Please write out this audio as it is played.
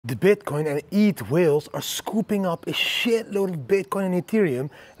The Bitcoin and ETH whales are scooping up a shitload of Bitcoin and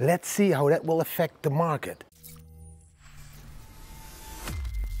Ethereum. Let's see how that will affect the market.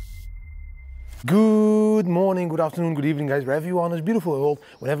 Good morning, good afternoon, good evening guys, wherever you are in this beautiful world.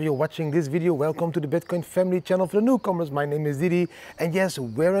 Whenever you're watching this video, welcome to the Bitcoin family channel. For the newcomers, my name is Didi, and yes,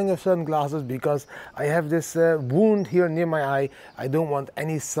 wearing a sunglasses because I have this wound here near my eye. I don't want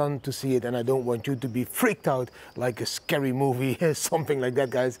any sun to see it, and I don't want you to be freaked out like a scary movie, something like that,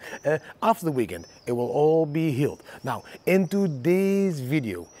 guys. After the weekend, it will all be healed. Now, in today's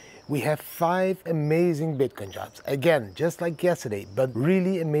video, we have 5 amazing Bitcoin charts. Again, just like yesterday, but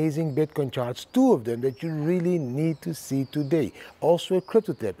really amazing Bitcoin charts. 2 of them that you really need to see today. Also a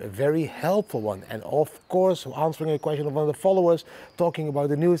crypto tip, a very helpful one. And of course, answering a question of one of the followers, talking about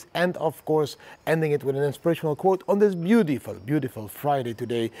the news, and of course, ending it with an inspirational quote on this beautiful, beautiful Friday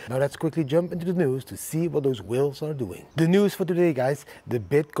today. Now let's quickly jump into the news to see what those whales are doing. The news for today, guys, the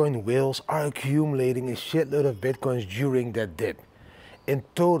Bitcoin whales are accumulating a shitload of Bitcoins during that dip. In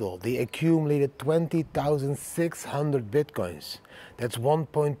total, they accumulated 20,600 Bitcoins. That's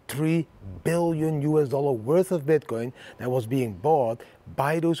 1.3 billion US dollar worth of Bitcoin that was being bought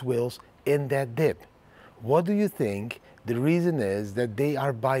by those whales in that dip. What do you think the reason is that they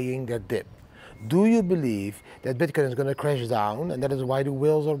are buying that dip? Do you believe that Bitcoin is going to crash down and that is why the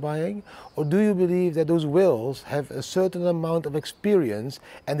whales are buying? Or do you believe that those whales have a certain amount of experience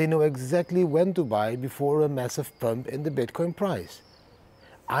and they know exactly when to buy before a massive pump in the Bitcoin price?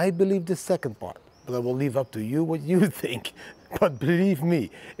 I believe the second part, but I will leave up to you what you think. But believe me,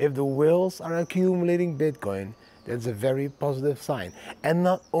 if the whales are accumulating Bitcoin, that's a very positive sign. And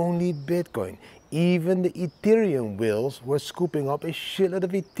not only Bitcoin, even the Ethereum whales were scooping up a shitload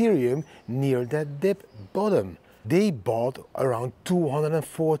of Ethereum near that dip bottom. They bought around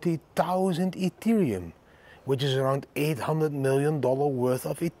 240,000 Ethereum, which is around $800 million worth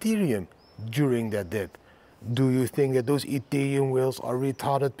of Ethereum during that dip. Do you think that those Ethereum whales are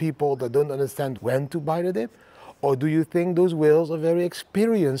retarded people that don't understand when to buy the dip? Or do you think those whales are very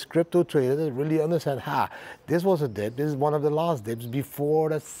experienced crypto traders that really understand, this was a dip, this is one of the last dips before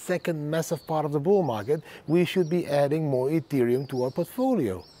that second massive part of the bull market, we should be adding more Ethereum to our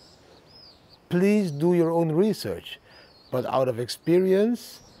portfolio? Please do your own research. But out of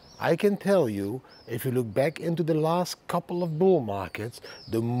experience, I can tell you, if you look back into the last couple of bull markets,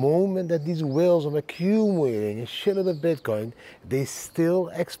 the moment that these whales are accumulating a shitload of Bitcoin, they still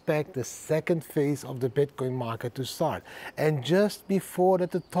expect the second phase of the Bitcoin market to start. And just before that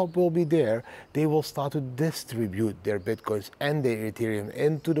the top will be there, they will start to distribute their Bitcoins and their Ethereum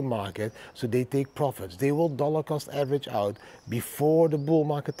into the market so they take profits. They will dollar cost average out before the bull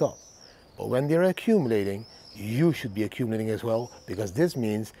market top. But when they're accumulating, you should be accumulating as well, because this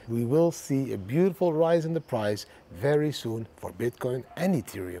means we will see a beautiful rise in the price very soon for Bitcoin and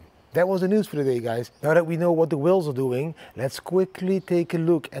Ethereum. That was the news for today, guys. Now that we know what the whales are doing, let's quickly take a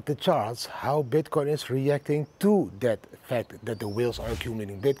look at the charts, how Bitcoin is reacting to that fact that the whales are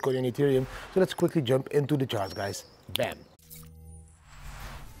accumulating Bitcoin and Ethereum. So let's quickly jump into the charts, guys. Bam.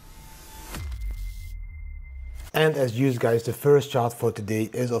 And as usual, guys, the first chart for today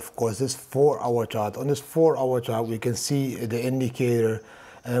is of course this 4-hour chart. On this 4-hour chart we can see the indicator,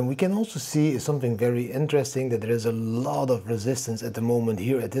 and we can also see something very interesting, that there is a lot of resistance at the moment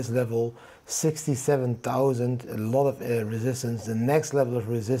here at this level, 67,000, a lot of resistance. The next level of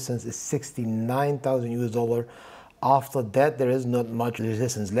resistance is 69,000 US dollar. After that, there is not much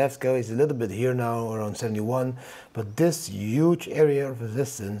resistance left, guys. A little bit here now, around 71, but this huge area of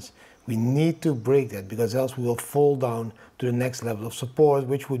resistance, we need to break that, because else we will fall down to the next level of support,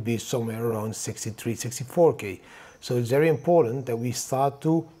 which would be somewhere around 63, 64K. So it's very important that we start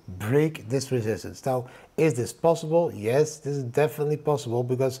to break this resistance. Now, is this possible? Yes, this is definitely possible,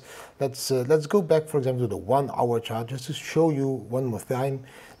 because let's go back, for example, to the 1-hour chart just to show you one more time.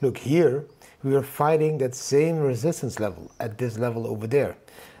 Look here, we are fighting that same resistance level at this level over there.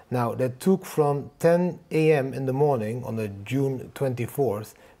 Now, that took from 10 a.m. in the morning on the June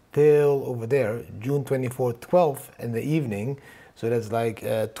 24th till over there, June 24th, 12 in the evening. So that's like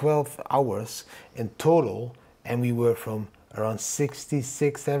 12 hours in total. And we were from around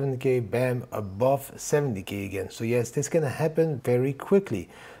 66, 70K, bam, above 70K again. So yes, this can happen very quickly.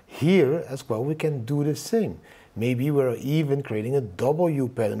 Here as well, we can do the same. Maybe we're even creating a W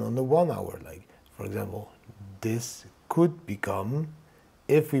pattern on the 1 hour. Like, for example, this could become,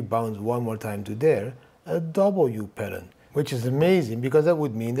 if we bounce one more time to there, a W pattern. Which is amazing, because that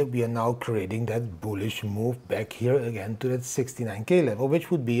would mean that we are now creating that bullish move back here again to that 69K level,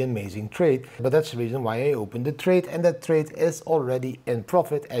 which would be an amazing trade. But that's the reason why I opened the trade, and that trade is already in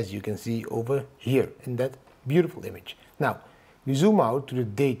profit, as you can see over here in that beautiful image. Now, We zoom out to the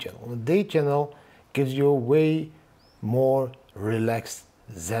day channel. The day channel gives you a way more relaxed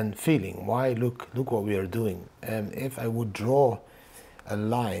Zen feeling. Why? Look what we are doing. And if I would draw a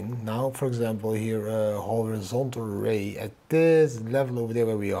line now, for example, here a horizontal ray at this level over there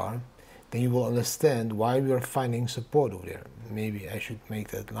where we are, then you will understand why we are finding support over there. Maybe I should make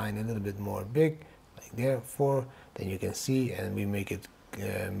that line a little bit more big, like therefore, then you can see, and we make it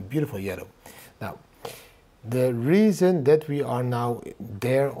beautiful yellow. Now, the reason that we are now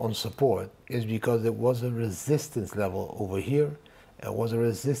there on support is because there was a resistance level over here, it was a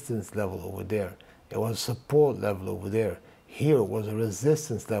resistance level over there, it was a support level over there, here was a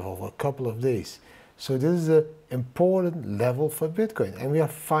resistance level for a couple of days. So this is an important level for Bitcoin, and we are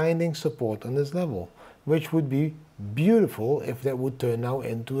finding support on this level, which would be beautiful if that would turn now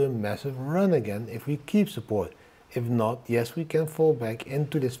into a massive run again if we keep support. If not, yes, we can fall back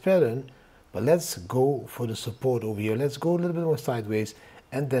into this pattern, but let's go for the support over here. Let's go a little bit more sideways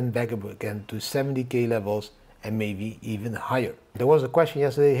and then back up again to 70k levels and maybe even higher. There was a question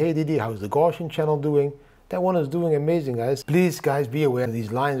yesterday, hey Didi, how's the Gaussian channel doing? That one is doing amazing, guys. Please, guys, be aware of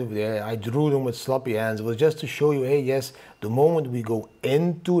these lines over there. I drew them with sloppy hands. It was just to show you, hey, yes, the moment we go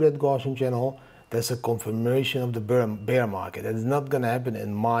into that Gaussian channel, that's a confirmation of the bear market. That is not going to happen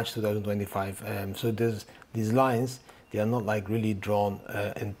in March 2025. So these lines, they are not like really drawn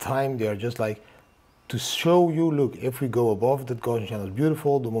in time. They are just like to show you, look, if we go above that Gaussian channel, is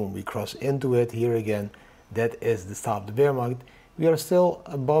beautiful. The moment we cross into it, here again, that is the start of the bear market. We are still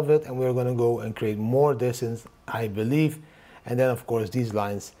above it, and we're going to go and create more distance, I believe. And then, of course, these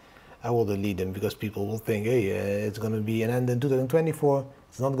lines, I will delete them because people will think, hey, it's going to be an end in 2024.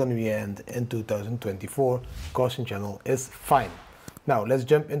 It's not going to be an end in 2024. Gaussian channel is fine. Now, let's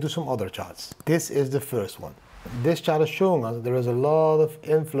jump into some other charts. This is the first one. This chart is showing us there is a lot of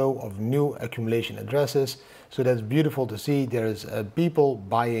inflow of new accumulation addresses. So that's beautiful to see. There is people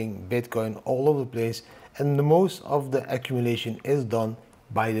buying Bitcoin all over the place. And the most of the accumulation is done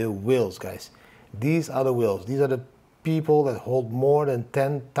by the whales, guys. These are the whales. These are the people that hold more than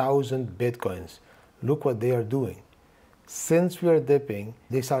 10,000 Bitcoins. Look what they are doing. Since we are dipping,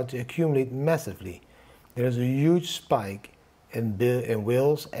 they start to accumulate massively. There is a huge spike in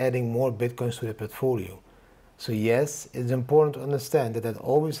whales adding more Bitcoins to their portfolio. So yes, it's important to understand that that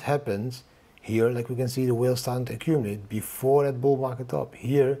always happens here. Like we can see the whales starting to accumulate before that bull market top.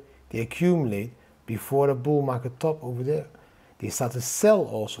 Here, they accumulate before the bull market top over there. They start to sell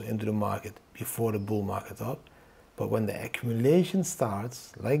also into the market before the bull market top. But when the accumulation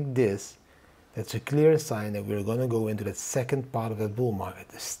starts like this, that's a clear sign that we're going to go into that second part of that bull market,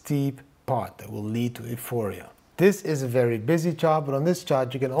 the steep part that will lead to euphoria. This is a very busy chart, but on this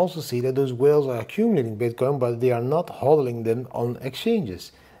chart you can also see that those whales are accumulating Bitcoin, but they are not hodling them on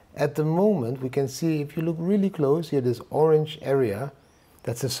exchanges. At the moment, we can see, if you look really close here, this orange area,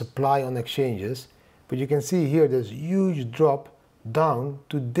 that's the supply on exchanges. But you can see here there's a huge drop down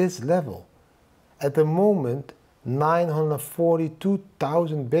to this level. At the moment,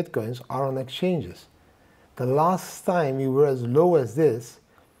 942,000 Bitcoins are on exchanges. The last time we were as low as this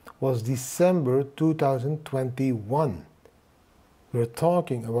was December 2021. We're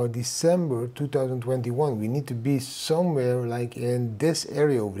talking about December 2021. We need to be somewhere like in this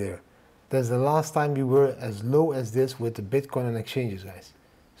area over there. That's the last time we were as low as this with the Bitcoin on exchanges, guys.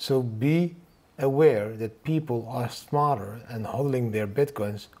 So be aware that people are smarter and hodling their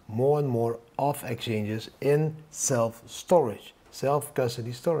Bitcoins more and more off exchanges in self-storage,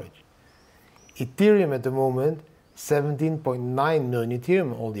 self-custody storage. Ethereum at the moment, 17.9 million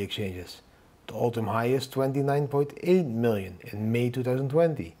Ethereum on all the exchanges. The all-time high is 29.8 million in May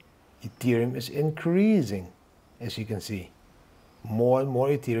 2020. Ethereum is increasing, as you can see. More and more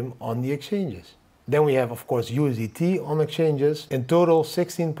Ethereum on the exchanges. Then we have, of course, USDT on exchanges. In total,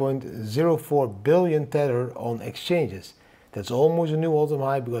 16.04 billion Tether on exchanges. That's almost a new all-time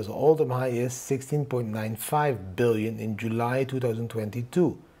high because the all-time high is 16.95 billion in July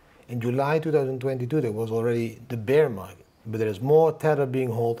 2022. In July 2022, there was already the bear market. But there is more Tether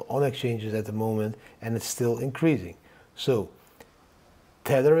being held on exchanges at the moment, and it's still increasing. So,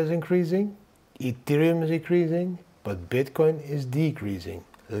 Tether is increasing, Ethereum is increasing, but Bitcoin is decreasing.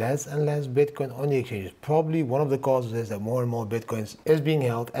 Less and less Bitcoin on the exchanges. Probably one of the causes is that more and more Bitcoins is being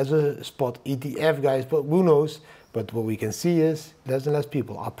held as a spot ETF, guys, but who knows? But what we can see is less and less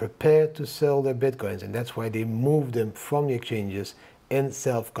people are prepared to sell their Bitcoins, and that's why they move them from the exchanges in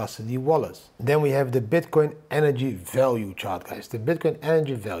self-custody wallets. Then we have the Bitcoin energy value chart, guys. The Bitcoin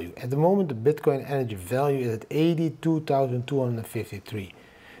energy value. At the moment, the Bitcoin energy value is at 82,253.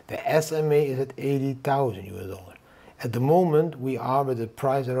 The SMA is at 80,000 US dollar. At the moment, we are with a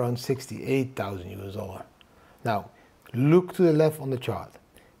price around 68,000 US dollar. Now, Look to the left on the chart.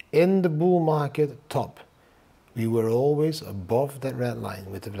 In the bull market top, we were always above that red line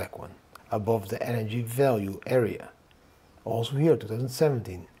with the black one, above the energy value area. Also here,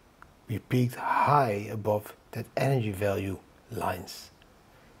 2017, we peaked high above that energy value lines.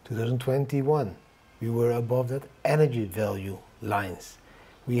 2021, we were above that energy value lines.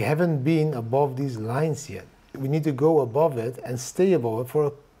 We haven't been above these lines yet. We need to go above it and stay above it for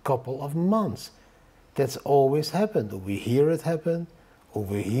a couple of months. That's always happened. Over here it happened,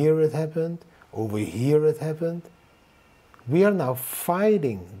 over here it happened, over here it happened. We are now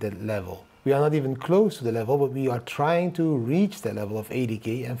fighting that level. We are not even close to the level, but we are trying to reach the level of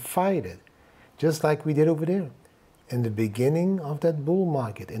 80K and fight it. Just like we did over there. In the beginning of that bull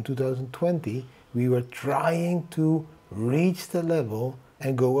market in 2020, we were trying to reach the level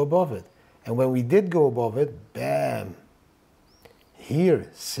and go above it. And when we did go above it, bam! Here,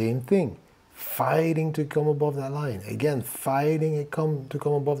 same thing. Fighting to come above that line. Again, fighting to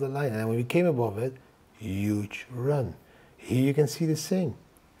come above the line. And when we came above it, huge run. Here you can see the same.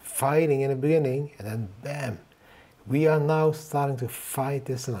 Fighting in the beginning, and then bam! We are now starting to fight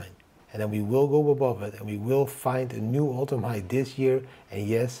this line. And then we will go above it, and we will find a new all-time high this year. And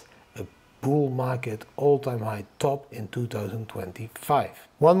yes, a bull market all-time high top in 2025.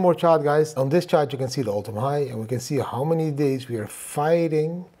 One more chart, guys. On this chart, you can see the all-time high, and we can see how many days we are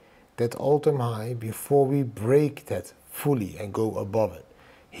fighting that all-time high before we break that fully and go above it.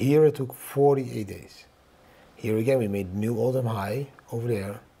 Here it took 48 days. Here again, we made new all-time high over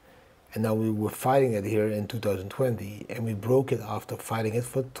there. And now we were fighting it here in 2020, and we broke it after fighting it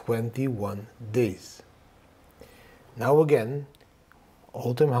for 21 days. Now again,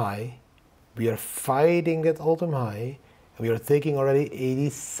 all-time high, we are fighting that all-time high, and we are taking already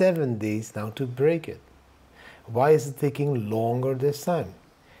 87 days now to break it. Why is it taking longer this time?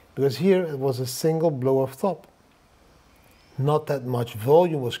 Because here it was a single blow of top. Not that much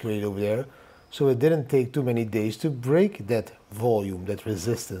volume was created over there, so it didn't take too many days to break that volume, that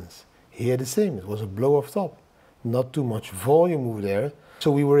resistance. Here the same, it was a blow of top. Not too much volume over there, so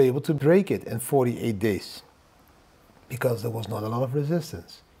we were able to break it in 48 days. Because there was not a lot of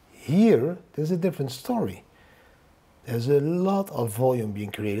resistance. Here, there's a different story. There's a lot of volume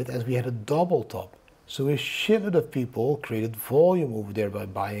being created as we had a double top. So a shitload of people created volume over there by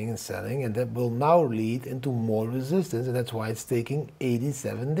buying and selling, and that will now lead into more resistance, and that's why it's taking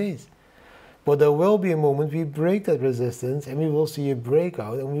 87 days. But there will be a moment we break that resistance, and we will see a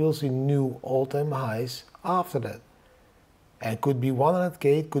breakout, and we will see new all-time highs after that. And it could be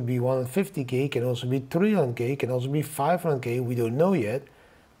 100K, it could be 150K, it can also be 300K, it can also be 500K, we don't know yet.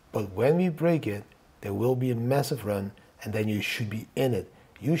 But when we break it, there will be a massive run, and then you should be in it.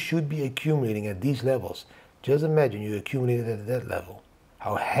 You should be accumulating at these levels. Just imagine you accumulated at that level.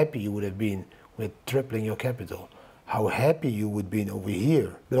 How happy you would have been with tripling your capital. How happy you would be over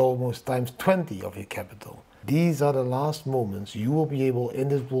here with almost times 20 of your capital. These are the last moments you will be able in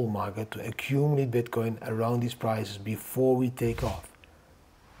this bull market to accumulate Bitcoin around these prices before we take off.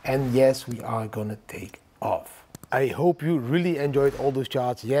 And yes, we are gonna take off. I hope you really enjoyed all those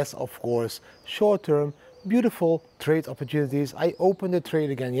charts. Yes, of course, short term, beautiful trade opportunities. I opened the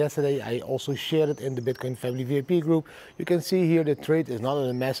trade again yesterday. I also shared it in the Bitcoin Family VIP group. You can see here the trade is not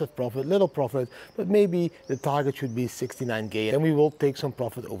a massive profit, little profit, but maybe the target should be 69K. Then we will take some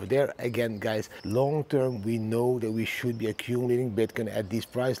profit over there. Again, guys, long term, we know that we should be accumulating Bitcoin at these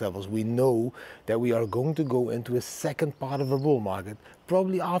price levels. We know that we are going to go into a second part of a bull market,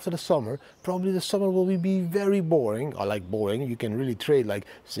 probably after the summer. Probably the summer will be very boring, or like boring. You can really trade like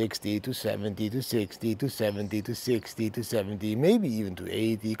 60 to 70 to 60 to 70 to 60 to 70, maybe even to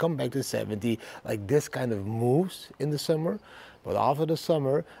 80, come back to 70, like this kind of moves in the summer. But after the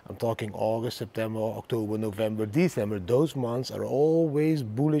summer, I'm talking August, September, October, November, December, those months are always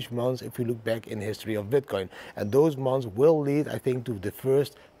bullish months if you look back in history of Bitcoin. And those months will lead, I think, to the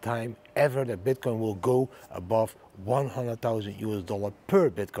first time ever that Bitcoin will go above 100,000 US dollar per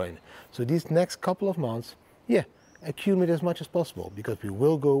Bitcoin. So these next couple of months, yeah, accumulate as much as possible, because we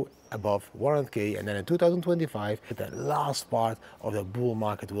will go above 100K, and then in 2025 that last part of the bull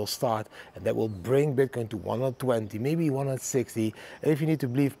market will start, and that will bring Bitcoin to 120, maybe 160, and if you need to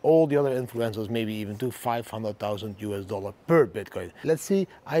believe all the other influencers, maybe even to 500,000 US dollar per Bitcoin. Let's see,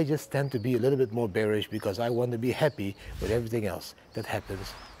 I just tend to be a little bit more bearish because I want to be happy with everything else that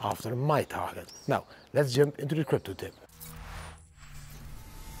happens after my target. Now let's jump into the crypto tip.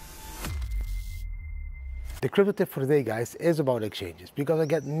 The crypto tip for today, guys, is about exchanges, because I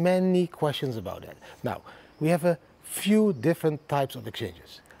get many questions about that. Now, we have a few different types of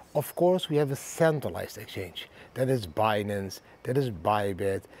exchanges. Of course, we have a centralized exchange. That is Binance, that is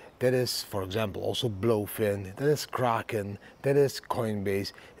Bybit, That is, for example, also Blowfin, that is Kraken, that is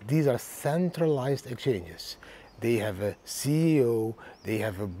Coinbase. These are centralized exchanges. They have a CEO, they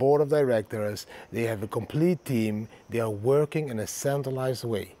have a board of directors, they have a complete team, they are working in a centralized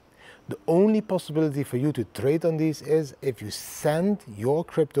way. The only possibility for you to trade on these is if you send your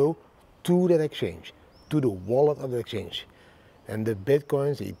crypto to that exchange, to the wallet of the exchange. And the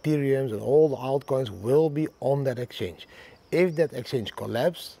Bitcoins, the Ethereums, and all the altcoins will be on that exchange. If that exchange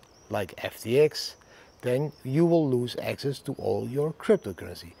collapses, like FTX, then you will lose access to all your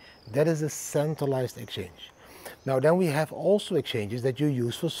cryptocurrency. That is a centralized exchange. Now then we have also exchanges that you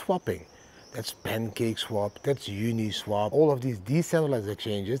use for swapping. That's PancakeSwap, that's Uniswap, all of these decentralized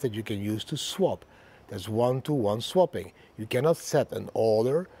exchanges that you can use to swap. That's one-to-one swapping. You cannot set an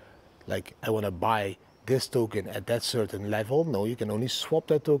order, like I want to buy this token at that certain level. No, you can only swap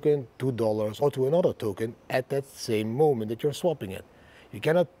that token to dollars or to another token at that same moment that you're swapping it. You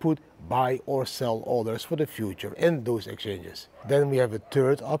cannot put buy or sell orders for the future in those exchanges. Then we have a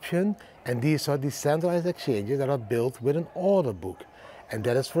third option, and these are decentralized exchanges that are built with an order book. And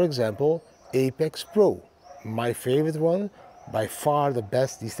that is, for example, Apex Pro, my favorite one, by far the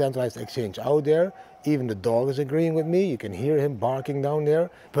best decentralized exchange out there. Even the dog is agreeing with me. You can hear him barking down there.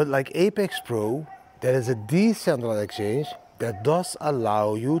 But like Apex Pro, that is a decentralized exchange that does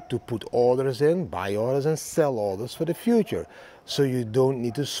allow you to put orders in, buy orders and sell orders for the future. So you don't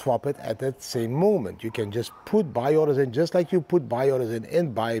need to swap it at that same moment. You can just put buy orders in just like you put buy orders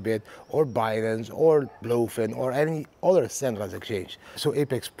in Bybit or Binance or Blowfin or any other centralized exchange. So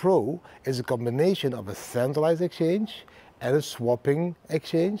Apex Pro is a combination of a centralized exchange and a swapping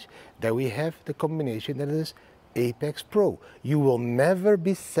exchange. Then we have the combination that is Apex Pro. You will never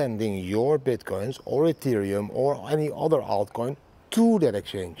be sending your Bitcoins or Ethereum or any other altcoin to that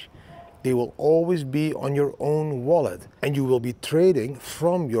exchange. They will always be on your own wallet and you will be trading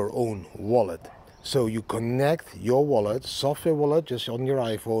from your own wallet. So you connect your wallet, software wallet just on your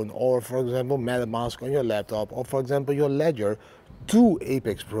iPhone, or for example MetaMask on your laptop, or for example your Ledger, to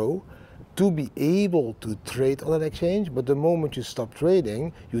Apex Pro to be able to trade on an exchange. But the moment you stop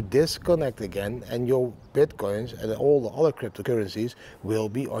trading, you disconnect again and your Bitcoins and all the other cryptocurrencies will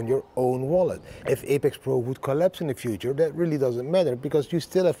be on your own wallet. If Apex Pro would collapse in the future, that really doesn't matter because you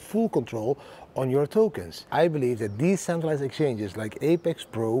still have full control on your tokens. I believe that decentralized exchanges like Apex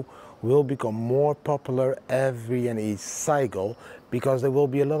Pro will become more popular every and each cycle because there will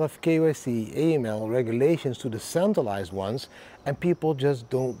be a lot of KYC, AML regulations to the centralized ones, and people just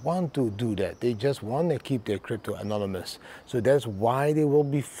don't want to do that. They just want to keep their crypto anonymous. So that's why they will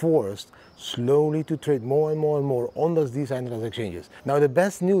be forced slowly to trade more and more and more on those decentralized exchanges. Now the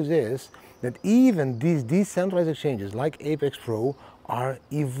best news is that even these decentralized exchanges like Apex Pro are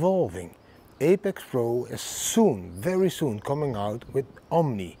evolving. Apex Pro is soon, very soon, coming out with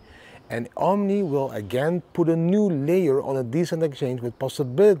Omni. And Omni will again put a new layer on a decentralized exchange with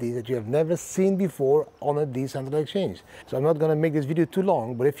possibilities that you have never seen before on a decentralized exchange. So I'm not going to make this video too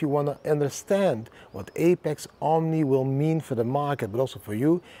long, but if you want to understand what Apex Omni will mean for the market, but also for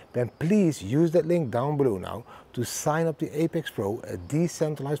you, then please use that link down below now to sign up to Apex Pro, a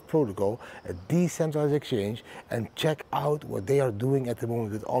decentralized protocol, a decentralized exchange, and check out what they are doing at the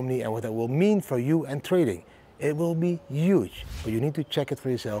moment with Omni and what that will mean for you and trading. It will be huge, but you need to check it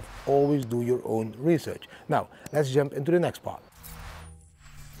for yourself. Always do your own research. Now, let's jump into the next part.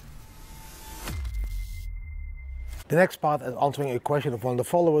 The next part is answering a question of one of the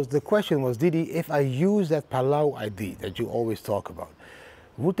followers. The question was, Didi, if I use that Palau ID that you always talk about,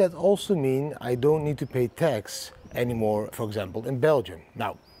 would that also mean I don't need to pay tax anymore, for example, in Belgium?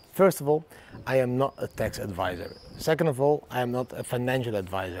 Now, first of all, I am not a tax advisor. Second of all, I am not a financial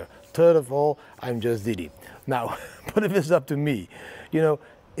advisor. Third of all, I'm just Didi. Now, but if it's up to me, you know,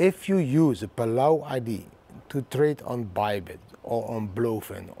 if you use a Palau ID to trade on Bybit or on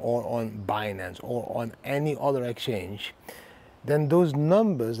Blowfin or on Binance or on any other exchange, then those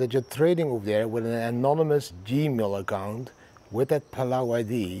numbers that you're trading over there with an anonymous Gmail account with that Palau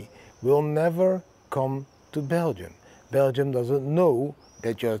ID will never come to Belgium. Belgium doesn't know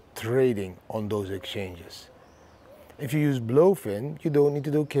that you're trading on those exchanges. If you use Blowfin, you don't need to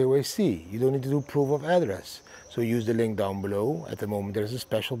do KYC, you don't need to do proof of address. So use the link down below. At the moment there's a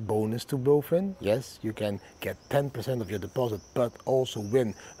special bonus to Blowfin. Yes, you can get 10% of your deposit, but also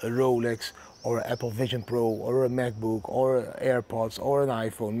win a Rolex or an Apple Vision Pro or a MacBook or AirPods or an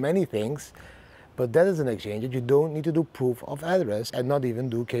iPhone, many things. But that is an exchange that you don't need to do proof of address and not even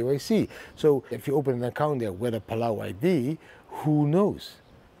do KYC. So if you open an account there with a Palau ID, who knows?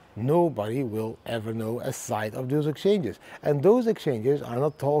 Nobody will ever know aside of those exchanges. And those exchanges are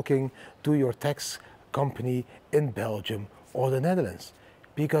not talking to your tax company in Belgium or the Netherlands,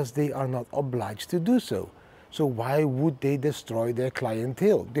 because they are not obliged to do so. So why would they destroy their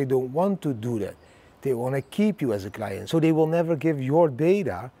clientele? They don't want to do that. They want to keep you as a client. So they will never give your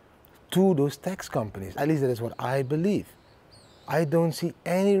data to those tax companies. At least that is what I believe. I don't see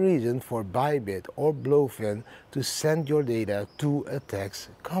any reason for Bybit or Blowfin to send your data to a tax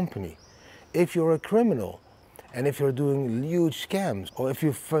company. If you're a criminal, and if you're doing huge scams, or if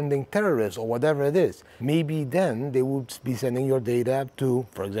you're funding terrorists or whatever it is, maybe then they would be sending your data to,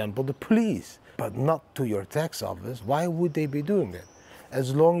 for example, the police, but not to your tax office. Why would they be doing that?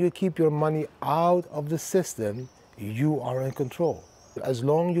 As long as you keep your money out of the system, you are in control. As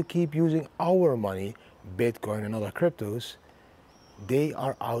long as you keep using our money, Bitcoin and other cryptos, they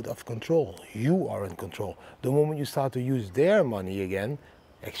are out of control. You are in control. The moment you start to use their money again,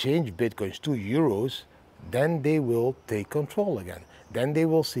 exchange Bitcoins to euros, then they will take control again. Then they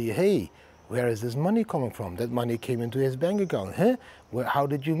will see, hey, where is this money coming from? That money came into his bank account. Huh? How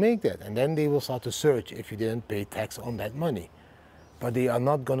did you make that? And then they will start to search if you didn't pay tax on that money. But they are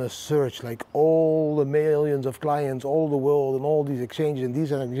not going to search like all the millions of clients, all the world, and all these exchanges, and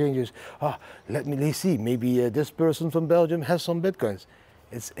these are exchanges. Let me see, maybe this person from Belgium has some Bitcoins.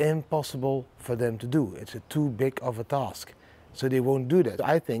 It's impossible for them to do. It's too big of a task. So they won't do that.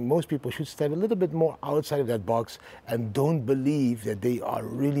 I think most people should step a little bit more outside of that box and don't believe that they are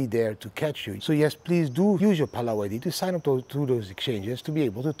really there to catch you. So yes, please do use your Palau ID to sign up to those exchanges to be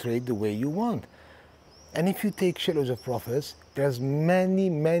able to trade the way you want. And if you take shitloads of profits, there's many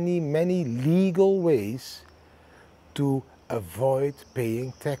legal ways to avoid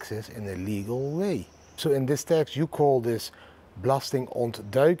paying taxes in a legal way. So in this text, you call this belasting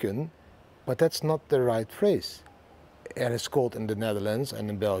ontduiken, but that's not the right phrase. And it's called in the Netherlands and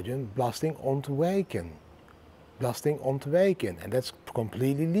in Belgium, belasting ontwijken. Belasting ontwijken, and that's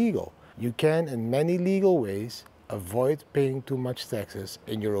completely legal. You can, in many legal ways, avoid paying too much taxes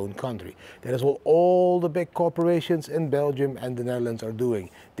in your own country. That is what all the big corporations in Belgium and the Netherlands are doing.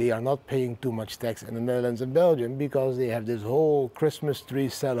 They are not paying too much tax in the Netherlands and Belgium because they have this whole Christmas tree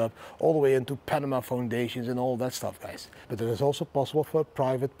setup all the way into Panama foundations and all that stuff, guys. But it is also possible for a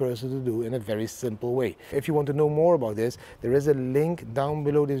private person to do in a very simple way. If you want to know more about this, there is a link down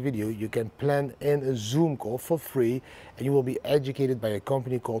below this video. You can plan in a Zoom call for free and you will be educated by a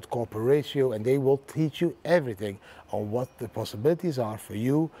company called Corporatio, and they will teach you everything on what the possibilities are for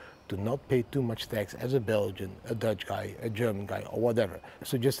you to not pay too much tax as a Belgian, a Dutch guy, a German guy, or whatever.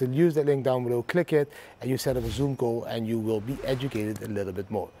 So just use that link down below, click it, and you set up a Zoom call and you will be educated a little bit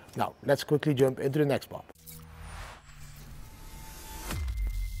more. Now, let's quickly jump into the next part.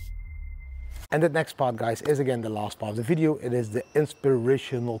 And the next part, guys, is again the last part of the video. It is the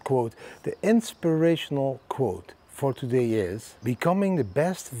inspirational quote. The inspirational quote for today is, becoming the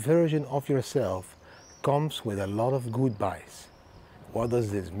best version of yourself comes with a lot of goodbyes. What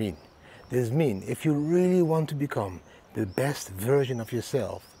does this mean? This means if you really want to become the best version of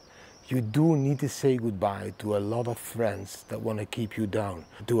yourself, you do need to say goodbye to a lot of friends that want to keep you down,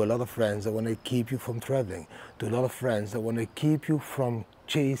 to a lot of friends that want to keep you from traveling, to a lot of friends that want to keep you from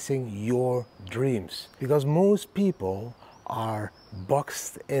chasing your dreams. Because most people are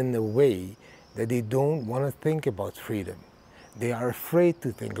boxed in a way that they don't want to think about freedom. They are afraid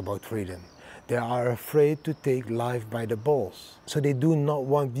to think about freedom. They are afraid to take life by the balls. So they do not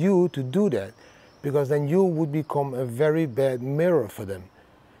want you to do that, because then you would become a very bad mirror for them.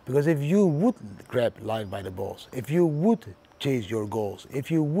 Because if you would grab life by the balls, if you would chase your goals, if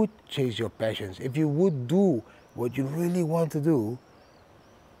you would chase your passions, if you would do what you really want to do,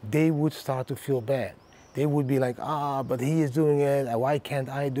 they would start to feel bad. They would be like, but he is doing it, why can't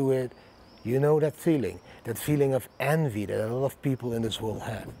I do it? You know that feeling of envy that a lot of people in this world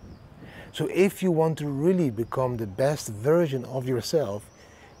have. So if you want to really become the best version of yourself,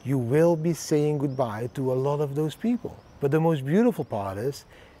 you will be saying goodbye to a lot of those people. But the most beautiful part is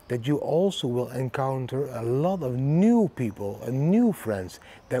that you also will encounter a lot of new people and new friends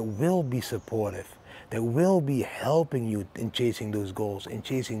that will be supportive, that will be helping you in chasing those goals, in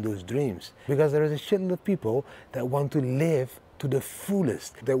chasing those dreams. Because there is a shitload of people that want to live to the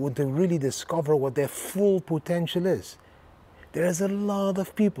fullest, that want to really discover what their full potential is. There's a lot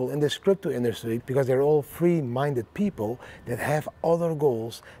of people in this crypto industry, because they're all free-minded people, that have other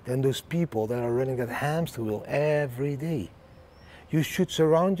goals than those people that are running that hamster wheel every day. You should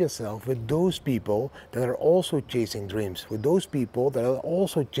surround yourself with those people that are also chasing dreams, with those people that are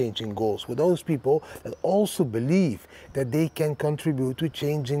also changing goals, with those people that also believe that they can contribute to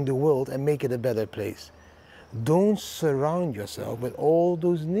changing the world and make it a better place. Don't surround yourself with all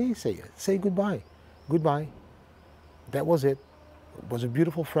those naysayers. Say goodbye. Goodbye. That was it. It was a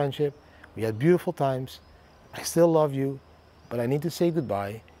beautiful friendship. We had beautiful times. I still love you. but I need to say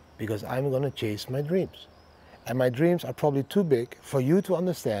goodbye because I'm going to chase my dreams. And my dreams are probably too big for you to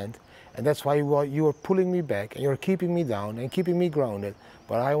understand, and that's why you are pulling me back and you're keeping me down and keeping me grounded.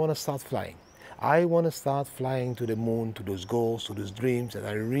 But I want to start flying. I want to start flying to the moon, to those goals, to those dreams that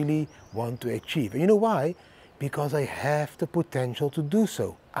I really want to achieve. And you know why? Because I have the potential to do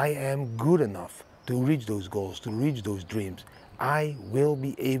so. I am good enough to reach those goals, to reach those dreams. I will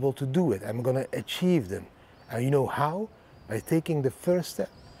be able to do it. I'm going to achieve them. And you know how? By taking the first step.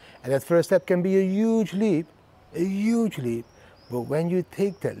 And that first step can be a huge leap, but when you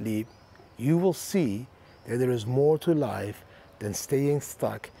take that leap, you will see that there is more to life than staying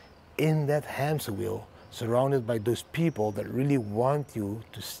stuck in that hamster wheel, surrounded by those people that really want you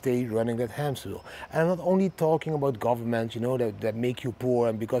to stay running that hamster wheel. And I'm not only talking about governments, you know, that make you poor,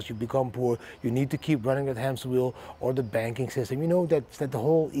 and because you become poor, you need to keep running that hamster wheel, or the banking system, you know, that the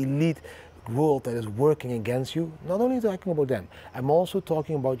whole elite world that is working against you. Not only talking about them, I'm also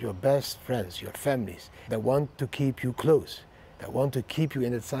talking about your best friends, your families, that want to keep you close, that want to keep you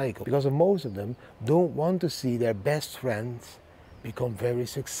in that cycle. Because most of them don't want to see their best friends become very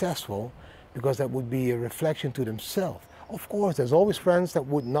successful, because that would be a reflection to themselves. Of course, there's always friends that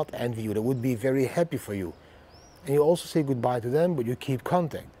would not envy you, that would be very happy for you. And you also say goodbye to them, but you keep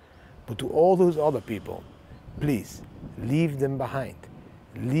contact. But to all those other people, please leave them behind.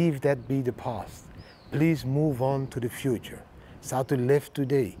 Leave that be the past. Please move on to the future. Start to live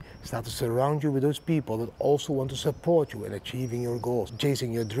today. Start to surround you with those people that also want to support you in achieving your goals,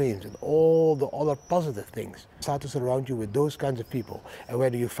 chasing your dreams, and all the other positive things. Start to surround you with those kinds of people. And where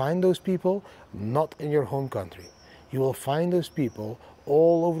do you find those people? Not in your home country. You will find those people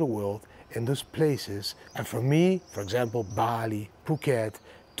all over the world, in those places. And for me, for example, Bali, Phuket,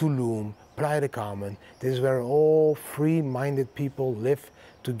 Tulum, Playa del Carmen, this is where all free-minded people live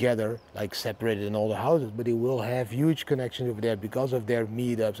together, like separated in all the houses, but they will have huge connections over there because of their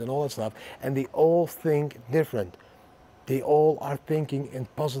meetups and all that stuff. And they all think different. They all are thinking in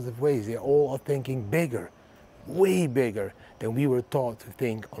positive ways. They all are thinking bigger, way bigger than we were taught to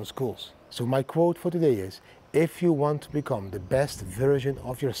think on schools. So my quote for today is, if you want to become the best version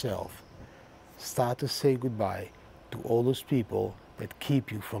of yourself, start to say goodbye to all those people that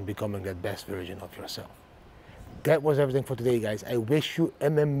keep you from becoming that best version of yourself. That was everything for today, guys. I wish you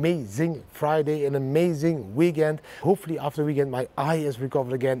an amazing Friday, an amazing weekend. Hopefully after the weekend my eye is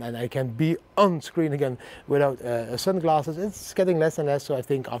recovered again and I can be on screen again without sunglasses. It's getting less and less, so I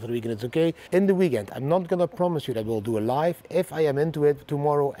think after the weekend it's okay. In the weekend, I'm not gonna promise you that we'll do a live. If I am into it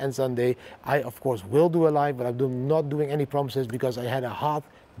tomorrow and Sunday, I of course will do a live, but I'm not doing any promises because I had a hard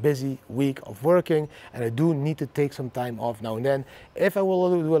busy week of working and I do need to take some time off now and then. If I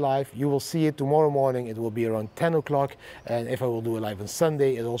will do a live, you will see it tomorrow morning. It will be around 10 o'clock, and if I will do a live on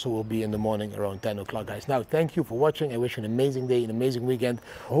Sunday, it also will be in the morning around 10 o'clock, guys. Now, thank you for watching. I wish you an amazing day, an amazing weekend.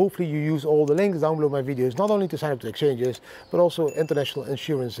 Hopefully you use all the links down below my videos, not only to sign up to exchanges, but also international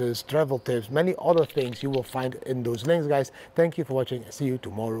insurances, travel tips, many other things you will find in those links, guys. Thank you for watching. See you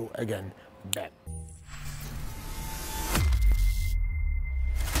tomorrow again. Bye.